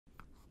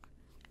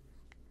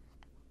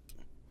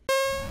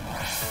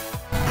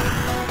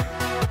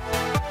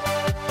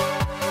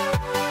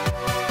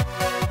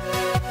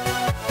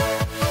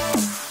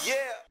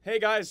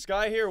guys,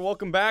 Sky here.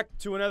 Welcome back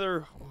to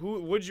another Who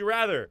Would You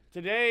Rather.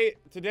 Today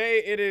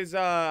it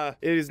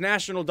is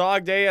National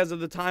Dog Day as of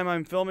the time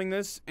I'm filming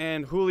this,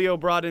 and Julio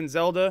brought in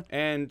Zelda,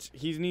 and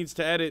he needs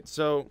to edit,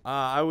 so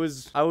I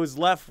was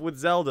left with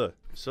Zelda.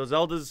 So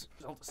Zelda,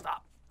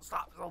 stop,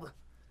 Zelda.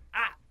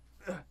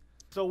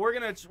 So we're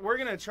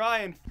gonna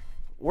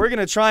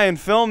try and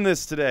film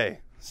this today.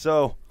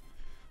 So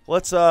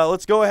let's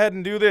go ahead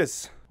and do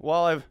this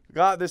while I've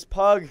got this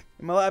pug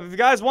in my lap. If you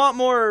guys want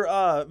more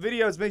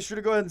videos, make sure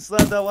to go ahead and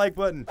slap that like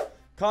button.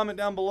 Comment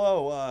down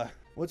below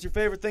what's your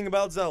favorite thing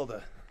about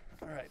Zelda.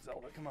 All right,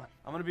 Zelda, come on.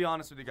 I'm gonna be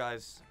honest with you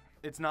guys.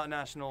 It's not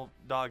National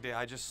Dog Day.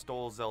 I just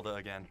stole Zelda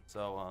again.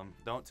 So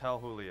don't tell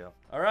Julio.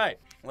 All right,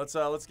 let's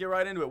get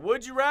right into it.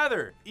 Would you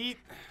rather eat?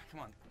 Come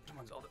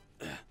on, Zelda.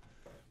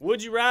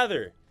 Would you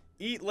rather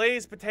eat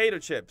Lay's potato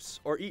chips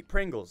or eat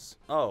Pringles?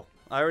 Oh,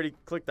 I already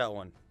clicked that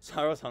one.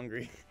 Sorry, I was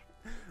hungry.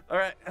 All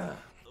right.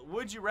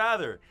 Would you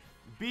rather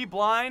be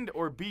blind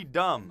or be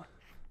dumb?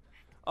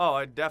 Oh,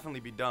 I'd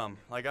definitely be dumb.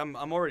 Like, I'm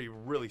already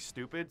really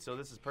stupid, so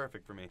this is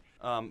perfect for me.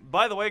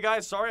 By the way,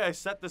 guys, sorry I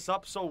set this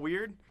up so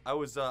weird. I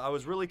was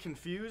really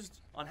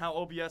confused on how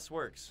OBS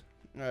works.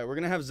 All right, we're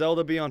gonna have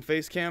Zelda be on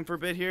face cam for a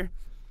bit here.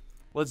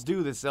 Let's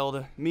do this,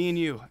 Zelda. Me and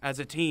you as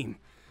a team.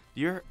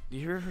 Do you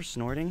hear her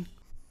snorting?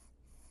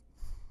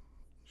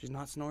 She's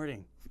not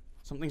snorting.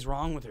 Something's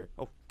wrong with her.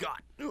 Oh, God.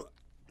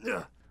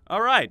 Ugh.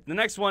 All right, the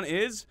next one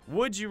is,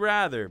 would you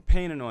rather,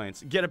 pain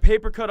annoyance, get a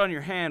paper cut on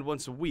your hand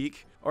once a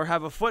week, or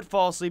have a foot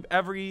fall asleep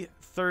every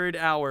third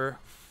hour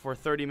for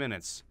 30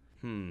 minutes?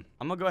 I'm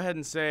gonna go ahead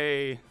and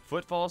say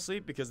foot fall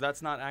asleep because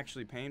that's not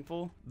actually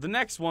painful. The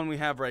next one we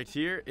have right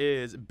here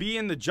is be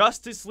in the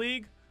Justice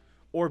League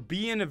or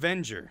be an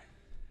Avenger.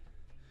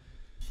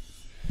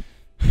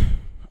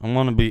 I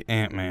want to be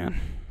Ant-Man,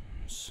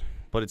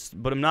 but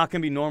I'm not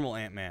gonna be normal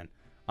Ant-Man.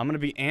 I'm gonna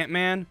be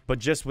Ant-Man, but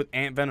just with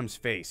Ant Venom's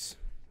face.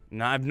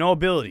 Now, I have no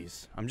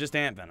abilities. I'm just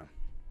Ant Venom.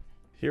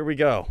 Here we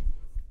go.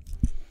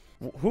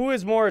 Who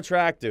is more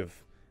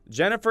attractive?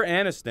 Jennifer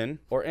Aniston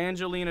or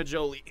Angelina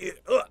Jolie?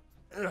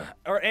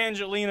 Or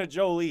Angelina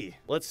Jolie?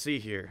 Let's see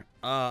here.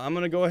 I'm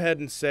going to go ahead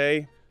and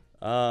say,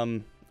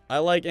 I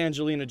like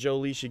Angelina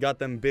Jolie. She got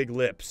them big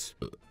lips.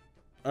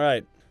 All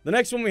right. The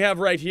next one we have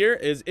right here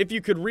is if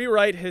you could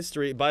rewrite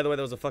history. By the way,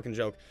 that was a fucking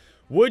joke.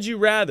 Would you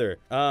rather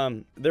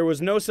there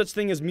was no such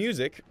thing as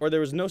music or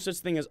there was no such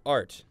thing as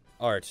art?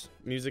 Art.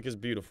 Music is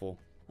beautiful.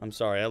 I'm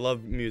sorry, I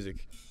love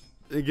music.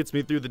 It gets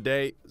me through the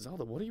day.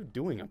 Zelda, what are you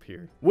doing up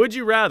here? Would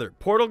you rather,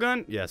 portal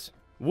gun? Yes.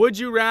 Would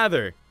you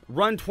rather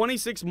run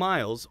 26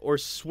 miles or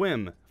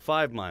swim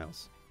 5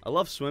 miles? I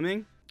love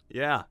swimming.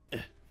 Yeah.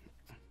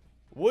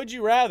 Would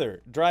you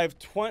rather drive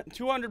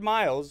 200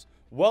 miles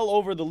well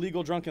over the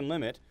legal drunken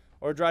limit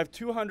or drive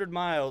 200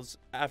 miles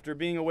after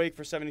being awake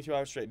for 72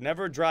 hours straight?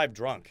 Never drive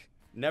drunk.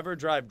 Never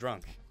drive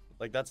drunk.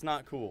 Like, that's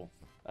not cool.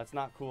 That's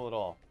not cool at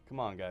all. Come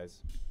on,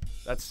 guys.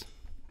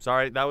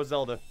 Sorry, that was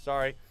Zelda.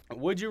 Sorry.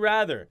 Would you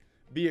rather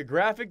be a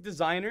graphic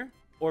designer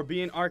or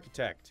be an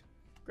architect?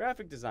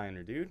 Graphic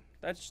designer, dude.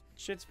 That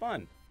shit's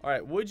fun. All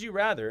right, would you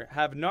rather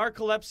have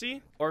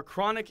narcolepsy or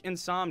chronic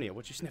insomnia?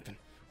 What you sniffing?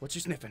 What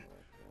you sniffing?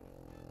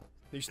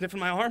 Are you sniffing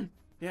my arm?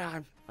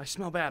 Yeah, I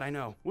smell bad, I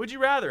know. Would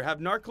you rather have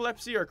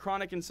narcolepsy or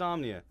chronic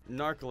insomnia?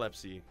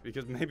 Narcolepsy,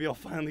 because maybe I'll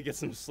finally get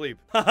some sleep.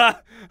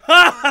 All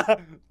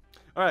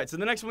right, so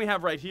the next one we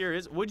have right here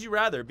is, would you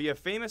rather be a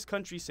famous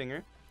country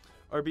singer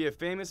or be a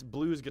famous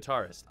blues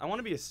guitarist? I want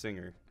to be a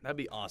singer. That'd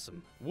be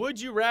awesome.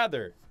 Would you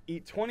rather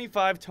eat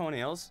 25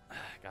 toenails?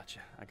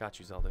 I got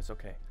you, Zelda. It's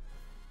okay.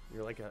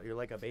 You're like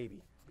a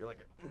baby. You're like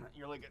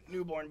a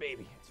newborn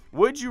baby.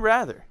 Would you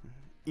rather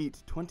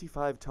eat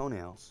 25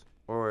 toenails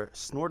or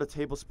snort a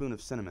tablespoon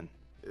of cinnamon?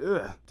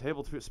 Ugh,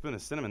 tablespoon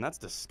of cinnamon. That's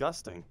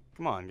disgusting.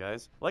 Come on,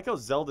 guys. I like how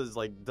Zelda's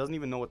doesn't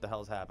even know what the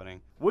hell's happening.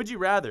 Would you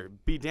rather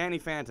be Danny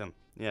Phantom?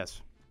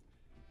 Yes.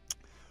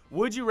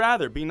 Would you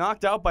rather be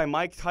knocked out by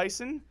Mike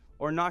Tyson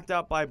or knocked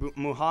out by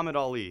Muhammad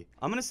Ali?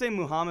 I'm going to say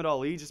Muhammad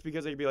Ali just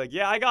because I could be like,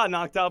 yeah, I got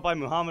knocked out by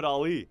Muhammad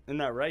Ali. Isn't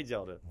that right,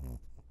 Zelda?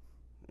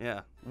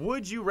 Yeah.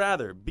 Would you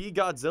rather be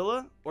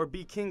Godzilla or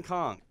be King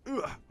Kong?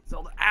 Ugh.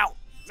 Zelda, ow.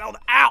 Zelda,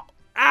 ow.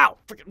 Ow.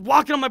 Freaking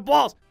walking on my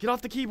balls. Get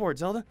off the keyboard,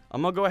 Zelda.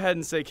 I'm going to go ahead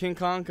and say King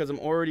Kong because I'm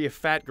already a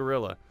fat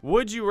gorilla.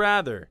 Would you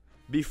rather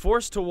be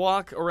forced to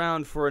walk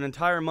around for an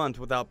entire month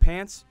without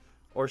pants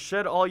or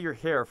shed all your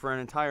hair for an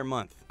entire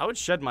month? I would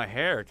shed my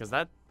hair because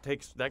that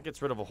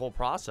gets rid of a whole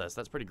process.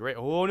 That's pretty great.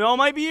 Oh no,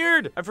 my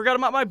beard! I forgot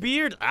about my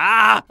beard.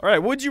 Ah! All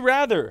right, would you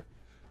rather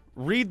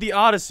read the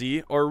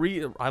Odyssey or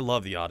I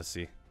love the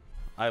Odyssey.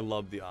 I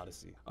love the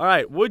Odyssey. All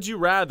right, would you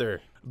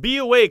rather be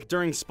awake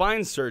during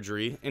spine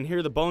surgery and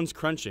hear the bones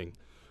crunching,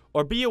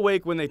 or be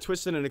awake when they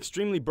twisted an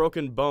extremely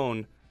broken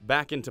bone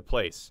back into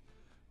place?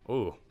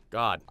 Ooh,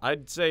 God.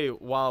 I'd say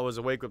while I was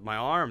awake with my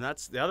arm.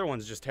 The other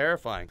one's just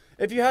terrifying.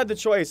 If you had the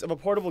choice of a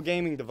portable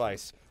gaming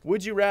device,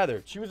 would you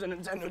rather choose a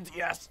Nintendo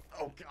DS?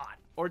 Oh, God.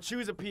 Or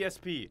choose a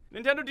PSP?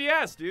 Nintendo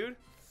DS, dude.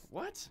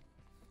 What?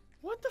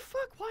 What the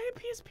fuck? Why a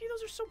PSP?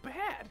 Those are so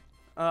bad.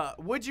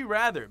 Would you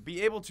rather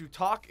be able to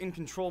talk and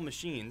control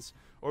machines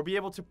or be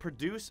able to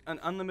produce an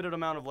unlimited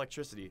amount of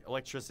electricity.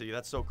 Electricity,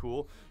 that's so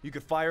cool. You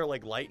could fire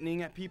like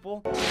lightning at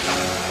people.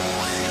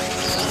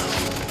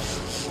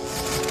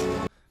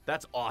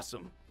 That's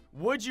awesome.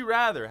 Would you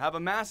rather have a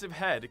massive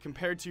head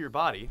compared to your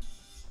body,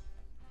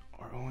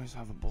 or always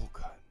have a bowl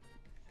cut?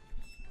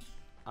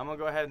 I'm gonna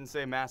go ahead and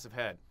say massive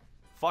head.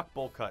 Fuck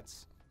bowl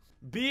cuts.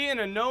 Be in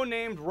a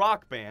no-named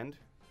rock band,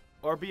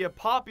 or be a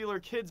popular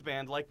kids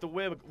band like the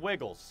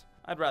Wiggles.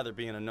 I'd rather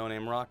be in a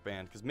no-name rock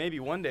band, because maybe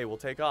one day we'll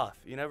take off.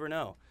 You never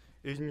know.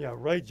 Isn't that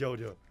right,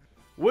 Jojo?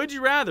 Would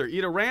you rather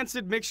eat a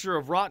rancid mixture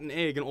of rotten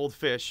egg and old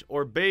fish,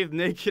 or bathe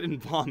naked in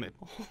vomit?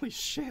 Holy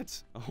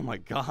shit. Oh my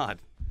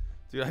god.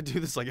 Dude, I do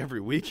this like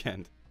every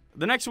weekend.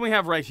 The next one we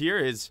have right here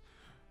is,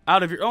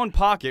 out of your own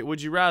pocket,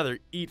 would you rather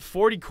eat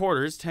 40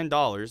 quarters,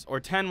 $10, or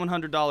 10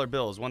 $100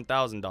 bills,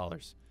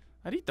 $1,000?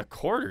 I'd eat the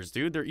quarters,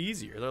 dude. They're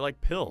easier. They're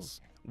like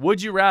pills.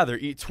 Would you rather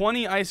eat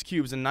 20 ice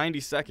cubes in 90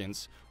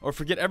 seconds, or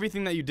forget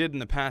everything that you did in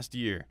the past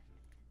year?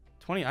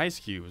 20 ice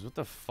cubes. What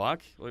the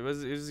fuck? Like,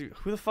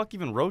 who the fuck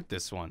even wrote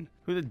this one?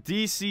 Who the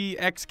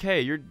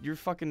DCXK? You're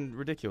fucking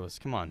ridiculous.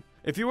 Come on.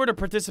 If you were to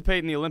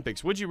participate in the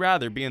Olympics, would you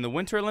rather be in the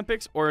Winter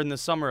Olympics or in the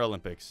Summer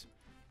Olympics?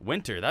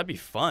 Winter. That'd be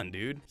fun,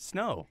 dude.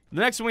 Snow.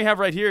 The next one we have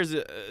right here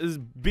is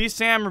be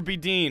Sam or be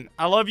Dean.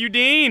 I love you,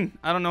 Dean.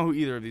 I don't know who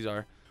either of these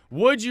are.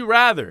 Would you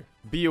rather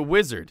be a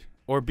wizard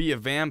or be a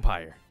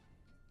vampire?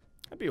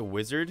 I'd be a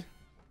wizard.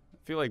 I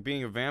feel like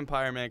being a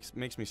vampire makes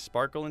me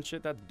sparkle and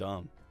shit. That's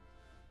dumb.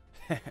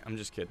 I'm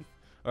just kidding.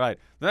 All right.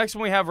 The next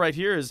one we have right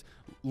here is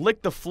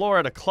lick the floor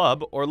at a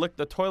club or lick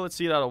the toilet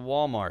seat at a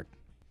Walmart.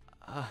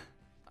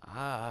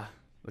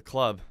 The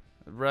club.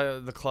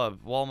 The club.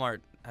 Walmart.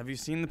 Have you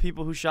seen the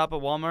people who shop at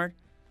Walmart?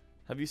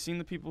 Have you seen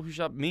the people who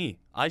shop? Me.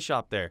 I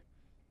shop there.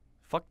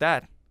 Fuck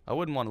that. I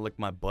wouldn't want to lick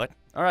my butt.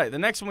 All right. The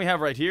next one we have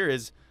right here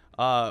is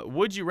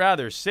would you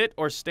rather sit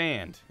or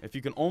stand if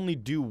you can only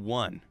do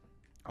one?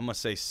 I'm gonna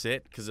say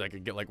sit, because I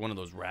could get like one of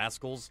those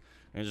rascals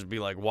and just be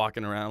like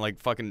walking around like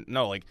fucking,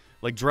 no,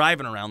 like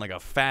driving around like a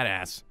fat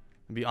ass.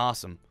 It'd be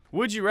awesome.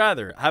 Would you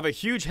rather have a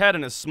huge head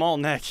and a small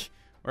neck,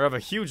 or have a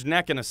huge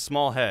neck and a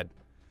small head?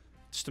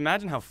 Just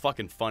imagine how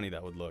fucking funny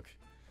that would look.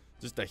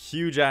 Just a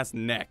huge ass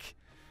neck.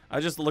 I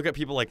just look at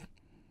people like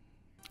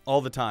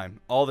all the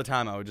time. All the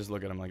time I would just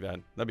look at them like that.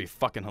 That'd be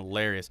fucking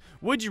hilarious.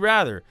 Would you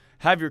rather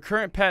have your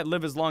current pet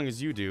live as long as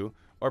you do,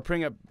 or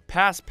bring a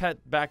past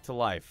pet back to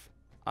life?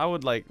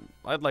 I'd like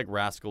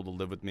Rascal to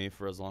live with me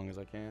for as long as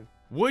I can.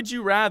 Would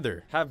you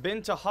rather have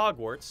been to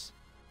Hogwarts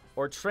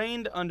or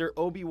trained under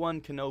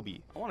Obi-Wan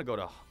Kenobi? I want to go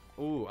to...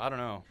 Ooh, I don't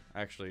know,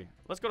 actually.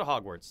 Let's go to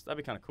Hogwarts. That'd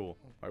be kind of cool.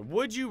 All right,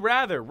 would you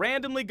rather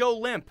randomly go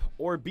limp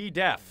or be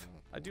deaf?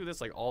 I do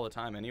this like all the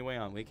time anyway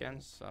on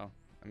weekends, so...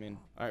 I mean...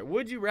 All right,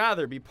 would you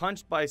rather be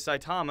punched by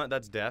Saitama,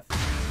 that's death?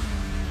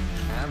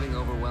 Having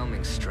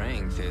overwhelming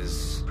strength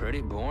is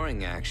pretty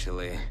boring,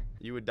 actually.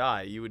 You would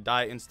die. You would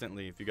die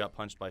instantly if you got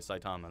punched by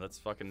Saitama. That's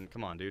fucking...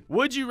 Come on, dude.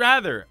 Would you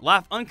rather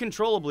laugh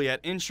uncontrollably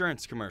at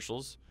insurance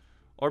commercials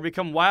or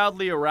become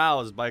wildly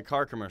aroused by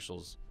car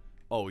commercials?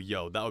 Oh,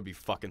 yo, that would be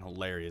fucking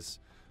hilarious.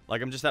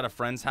 Like, I'm just at a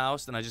friend's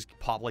house and I just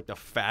pop, like, the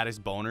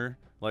fattest boner.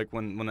 Like,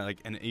 when like,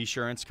 an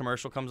insurance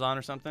commercial comes on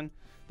or something.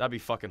 That'd be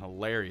fucking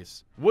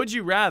hilarious. Would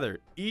you rather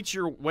eat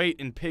your weight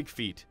in pig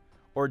feet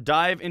or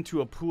dive into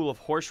a pool of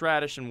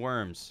horseradish and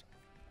worms?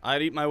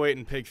 I'd eat my weight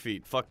in pig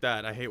feet. Fuck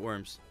that. I hate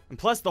worms. And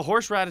plus, the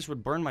horseradish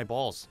would burn my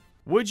balls.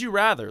 Would you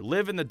rather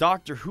live in the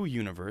Doctor Who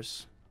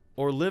universe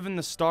or live in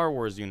the Star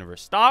Wars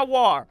universe? Star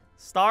Wars!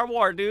 Star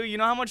Wars, dude. You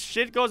know how much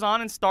shit goes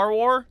on in Star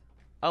Wars?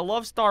 I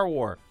love Star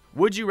Wars.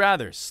 Would you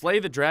rather slay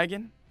the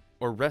dragon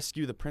or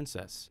rescue the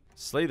princess?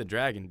 Slay the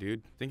dragon,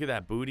 dude. Think of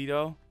that booty,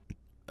 though.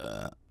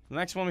 The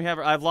next one we have,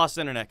 I've lost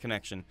internet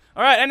connection.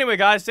 All right, anyway,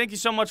 guys, thank you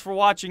so much for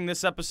watching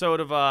this episode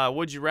of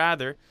Would You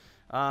Rather.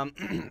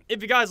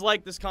 If you guys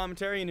like this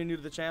commentary and you're new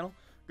to the channel,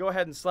 go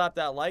ahead and slap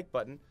that like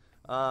button.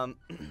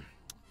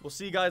 We'll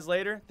see you guys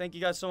later. Thank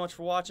you guys so much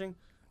for watching.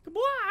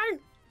 Goodbye.